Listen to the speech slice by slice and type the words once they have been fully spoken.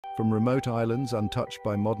From remote islands untouched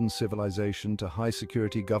by modern civilization to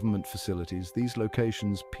high-security government facilities, these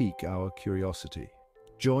locations pique our curiosity.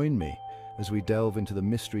 Join me as we delve into the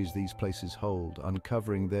mysteries these places hold,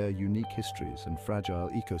 uncovering their unique histories and fragile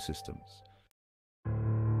ecosystems.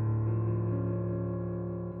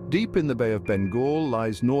 Deep in the Bay of Bengal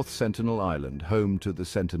lies North Sentinel Island, home to the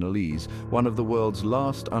Sentinelese, one of the world's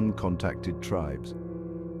last uncontacted tribes.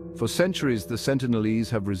 For centuries, the Sentinelese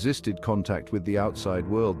have resisted contact with the outside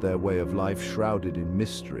world, their way of life shrouded in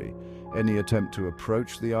mystery. Any attempt to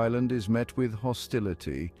approach the island is met with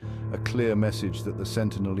hostility, a clear message that the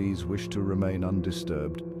Sentinelese wish to remain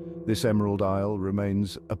undisturbed. This Emerald Isle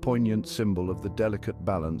remains a poignant symbol of the delicate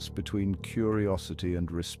balance between curiosity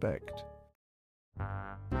and respect.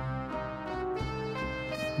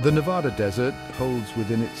 The Nevada desert holds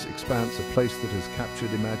within its expanse a place that has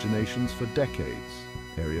captured imaginations for decades,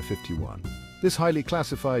 Area 51. This highly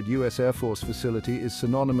classified U.S. Air Force facility is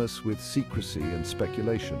synonymous with secrecy and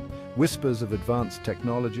speculation. Whispers of advanced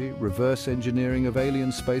technology, reverse engineering of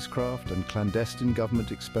alien spacecraft, and clandestine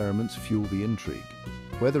government experiments fuel the intrigue.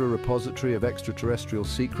 Whether a repository of extraterrestrial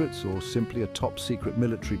secrets or simply a top-secret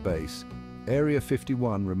military base, Area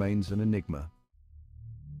 51 remains an enigma.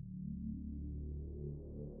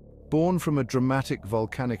 Born from a dramatic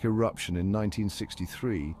volcanic eruption in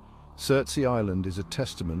 1963, Surtsey Island is a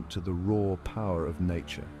testament to the raw power of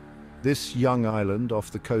nature. This young island off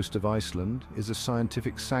the coast of Iceland is a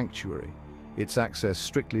scientific sanctuary, its access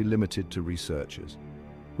strictly limited to researchers.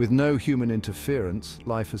 With no human interference,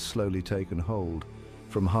 life has slowly taken hold,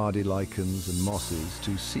 from hardy lichens and mosses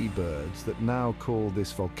to seabirds that now call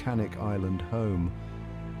this volcanic island home.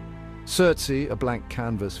 Surtsey, a blank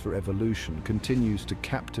canvas for evolution, continues to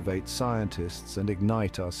captivate scientists and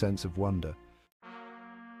ignite our sense of wonder.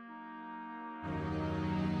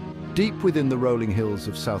 Deep within the rolling hills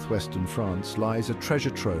of southwestern France lies a treasure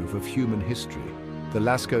trove of human history. The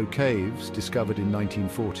Lascaux Caves, discovered in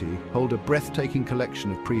 1940, hold a breathtaking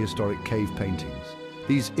collection of prehistoric cave paintings.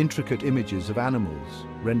 These intricate images of animals,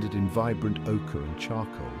 rendered in vibrant ochre and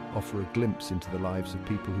charcoal, offer a glimpse into the lives of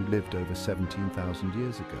people who lived over 17,000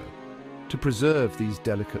 years ago. To preserve these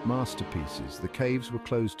delicate masterpieces, the caves were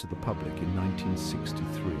closed to the public in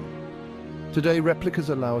 1963. Today, replicas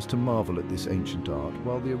allow us to marvel at this ancient art,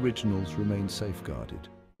 while the originals remain safeguarded.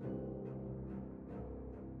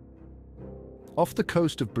 Off the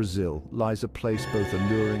coast of Brazil lies a place both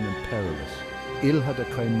alluring and perilous, Ilha da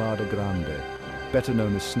Queimada Grande, better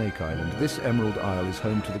known as Snake Island. This Emerald Isle is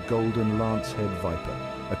home to the golden lancehead viper,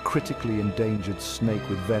 a critically endangered snake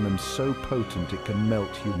with venom so potent it can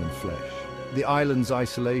melt human flesh. The island's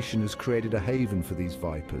isolation has created a haven for these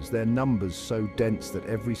vipers, their numbers so dense that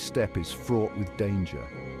every step is fraught with danger.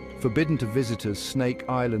 Forbidden to visitors, Snake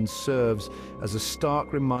Island serves as a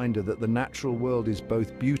stark reminder that the natural world is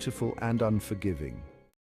both beautiful and unforgiving.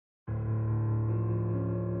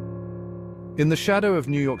 In the shadow of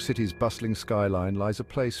New York City's bustling skyline lies a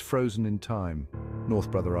place frozen in time,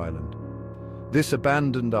 North Brother Island. This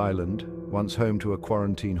abandoned island, once home to a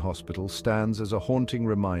quarantine hospital, stands as a haunting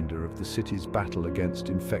reminder of the city's battle against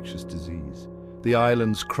infectious disease. The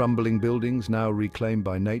island's crumbling buildings, now reclaimed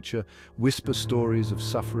by nature, whisper stories of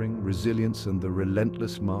suffering, resilience, and the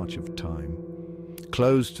relentless march of time.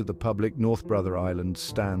 Closed to the public, North Brother Island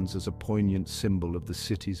stands as a poignant symbol of the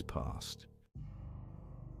city's past.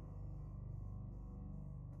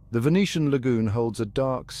 The Venetian lagoon holds a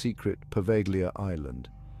dark, secret Poveglia Island.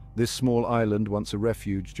 This small island, once a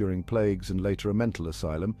refuge during plagues and later a mental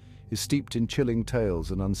asylum, is steeped in chilling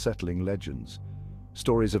tales and unsettling legends.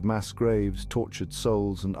 Stories of mass graves, tortured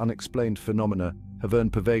souls, and unexplained phenomena have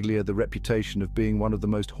earned Poveglia the reputation of being one of the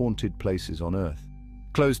most haunted places on Earth.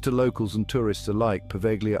 Closed to locals and tourists alike,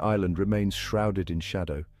 Poveglia Island remains shrouded in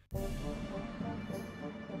shadow.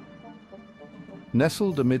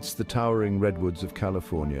 Nestled amidst the towering redwoods of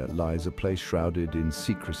California lies a place shrouded in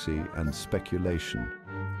secrecy and speculation,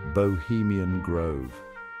 Bohemian Grove.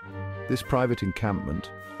 This private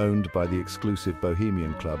encampment, owned by the exclusive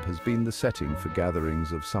Bohemian Club, has been the setting for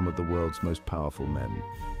gatherings of some of the world's most powerful men.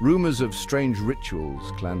 Rumors of strange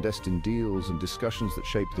rituals, clandestine deals, and discussions that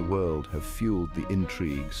shape the world have fueled the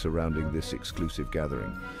intrigue surrounding this exclusive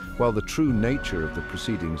gathering. While the true nature of the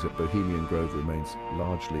proceedings at Bohemian Grove remains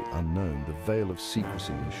largely unknown, the veil of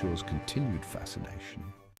secrecy ensures continued fascination.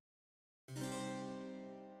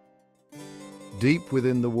 Deep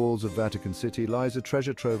within the walls of Vatican City lies a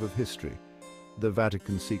treasure trove of history, the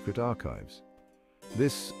Vatican Secret Archives.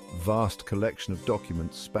 This vast collection of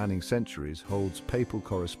documents spanning centuries holds papal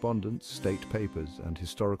correspondence, state papers, and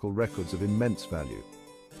historical records of immense value.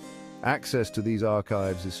 Access to these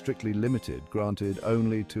archives is strictly limited, granted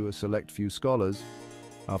only to a select few scholars.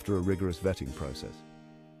 after a rigorous vetting process.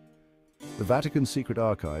 The Vatican's secret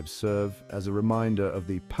archives serve as a reminder of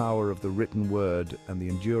the power of the written word and the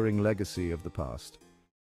enduring legacy of the past.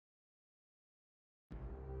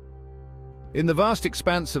 In the vast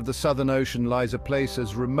expanse of the Southern Ocean lies a place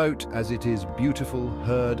as remote as it is beautiful,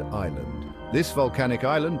 Heard Island. This volcanic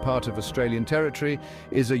island, part of Australian territory,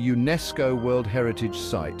 is a UNESCO World Heritage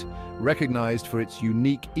Site, recognized for its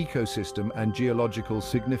unique ecosystem and geological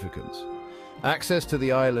significance. Access to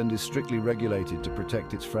the island is strictly regulated to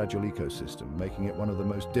protect its fragile ecosystem, making it one of the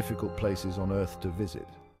most difficult places on Earth to visit.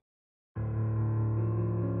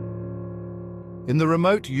 In the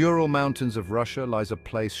remote Ural Mountains of Russia lies a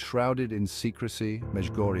place shrouded in secrecy,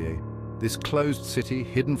 Mezhgorye. This closed city,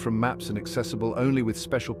 hidden from maps and accessible only with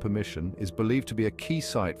special permission, is believed to be a key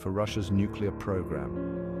site for Russia's nuclear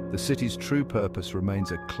program. The city's true purpose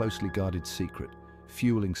remains a closely guarded secret,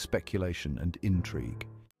 fueling speculation and intrigue.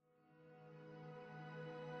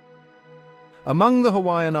 Among the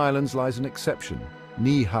Hawaiian Islands lies an exception,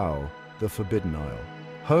 Niihau, the Forbidden Isle.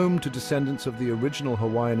 Home to descendants of the original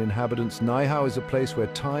Hawaiian inhabitants, Niihau is a place where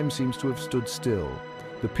time seems to have stood still.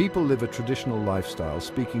 The people live a traditional lifestyle,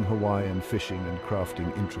 speaking Hawaiian, fishing and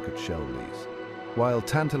crafting intricate shell leaves. While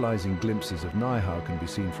tantalizing glimpses of Niihau can be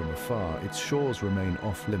seen from afar, its shores remain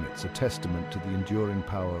off-limits, a testament to the enduring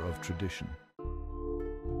power of tradition.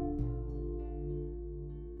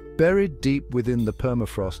 Buried deep within the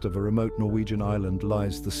permafrost of a remote Norwegian island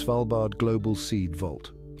lies the Svalbard Global Seed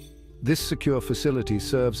Vault. This secure facility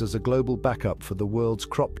serves as a global backup for the world's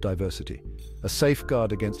crop diversity, a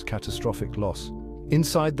safeguard against catastrophic loss.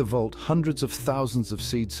 Inside the vault, hundreds of thousands of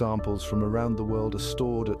seed samples from around the world are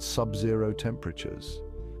stored at sub-zero temperatures.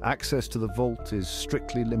 Access to the vault is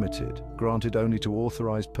strictly limited, granted only to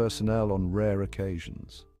authorized personnel on rare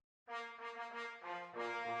occasions.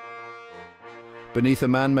 Beneath a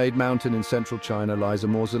man-made mountain in central China lies a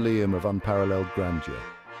mausoleum of unparalleled grandeur,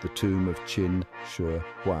 the tomb of Qin Shi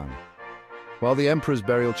Huang. While the emperor's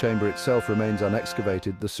burial chamber itself remains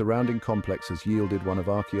unexcavated, the surrounding complex has yielded one of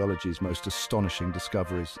archaeology's most astonishing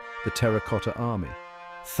discoveries, the terracotta army.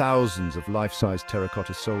 Thousands of life-size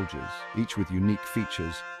terracotta soldiers, each with unique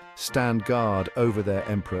features, stand guard over their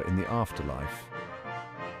emperor in the afterlife.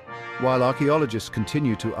 While archaeologists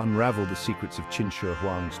continue to unravel the secrets of Qin Shi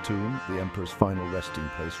Huang's tomb, the emperor's final resting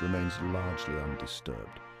place remains largely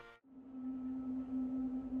undisturbed.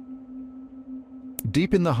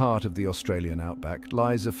 Deep in the heart of the Australian outback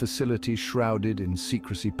lies a facility shrouded in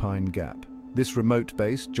secrecy, Pine Gap. This remote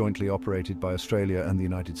base, jointly operated by Australia and the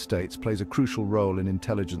United States, plays a crucial role in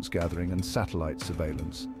intelligence gathering and satellite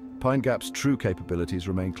surveillance. Pine Gap's true capabilities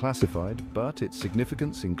remain classified, but its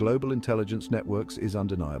significance in global intelligence networks is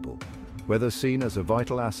undeniable. Whether seen as a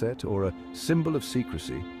vital asset or a symbol of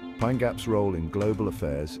secrecy, Pine Gap's role in global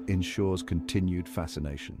affairs ensures continued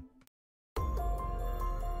fascination.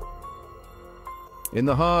 In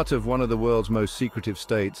the heart of one of the world's most secretive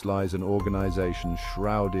states lies an organization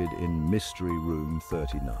shrouded in Mystery Room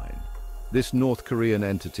 39. This North Korean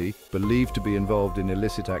entity, believed to be involved in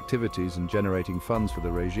illicit activities and generating funds for the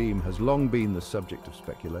regime, has long been the subject of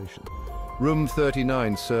speculation. Room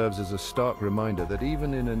 39 serves as a stark reminder that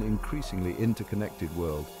even in an increasingly interconnected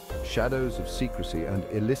world, shadows of secrecy and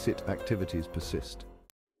illicit activities persist.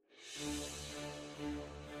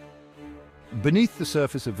 Beneath the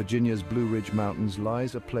surface of Virginia's Blue Ridge Mountains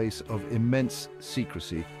lies a place of immense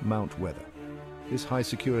secrecy, Mount Weather. This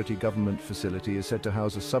high-security government facility is said to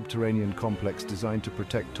house a subterranean complex designed to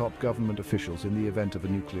protect top government officials in the event of a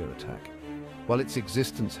nuclear attack. While its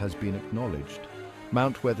existence has been acknowledged,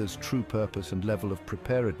 Mount Weather's true purpose and level of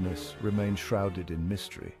preparedness remain shrouded in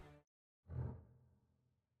mystery.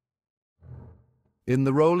 In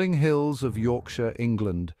the rolling hills of Yorkshire,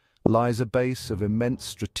 England, lies a base of immense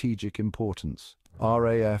strategic importance,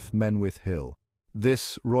 RAF Menwith Hill.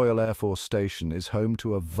 This Royal Air Force station is home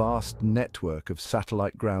to a vast network of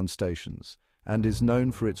satellite ground stations and is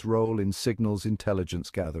known for its role in signals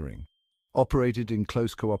intelligence gathering. Operated in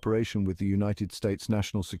close cooperation with the United States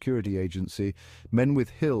National Security Agency, Menwith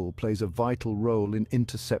Hill plays a vital role in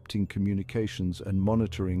intercepting communications and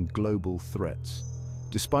monitoring global threats.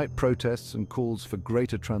 Despite protests and calls for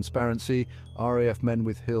greater transparency, RAF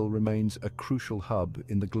Menwith Hill remains a crucial hub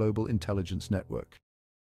in the global intelligence network.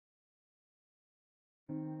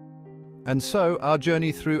 And so, our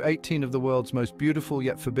journey through 18 of the world's most beautiful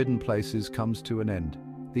yet forbidden places comes to an end.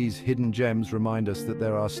 These hidden gems remind us that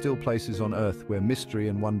there are still places on Earth where mystery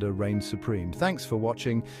and wonder reign supreme. Thanks for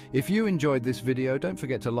watching. If you enjoyed this video, don't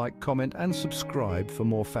forget to like, comment, and subscribe for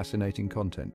more fascinating content.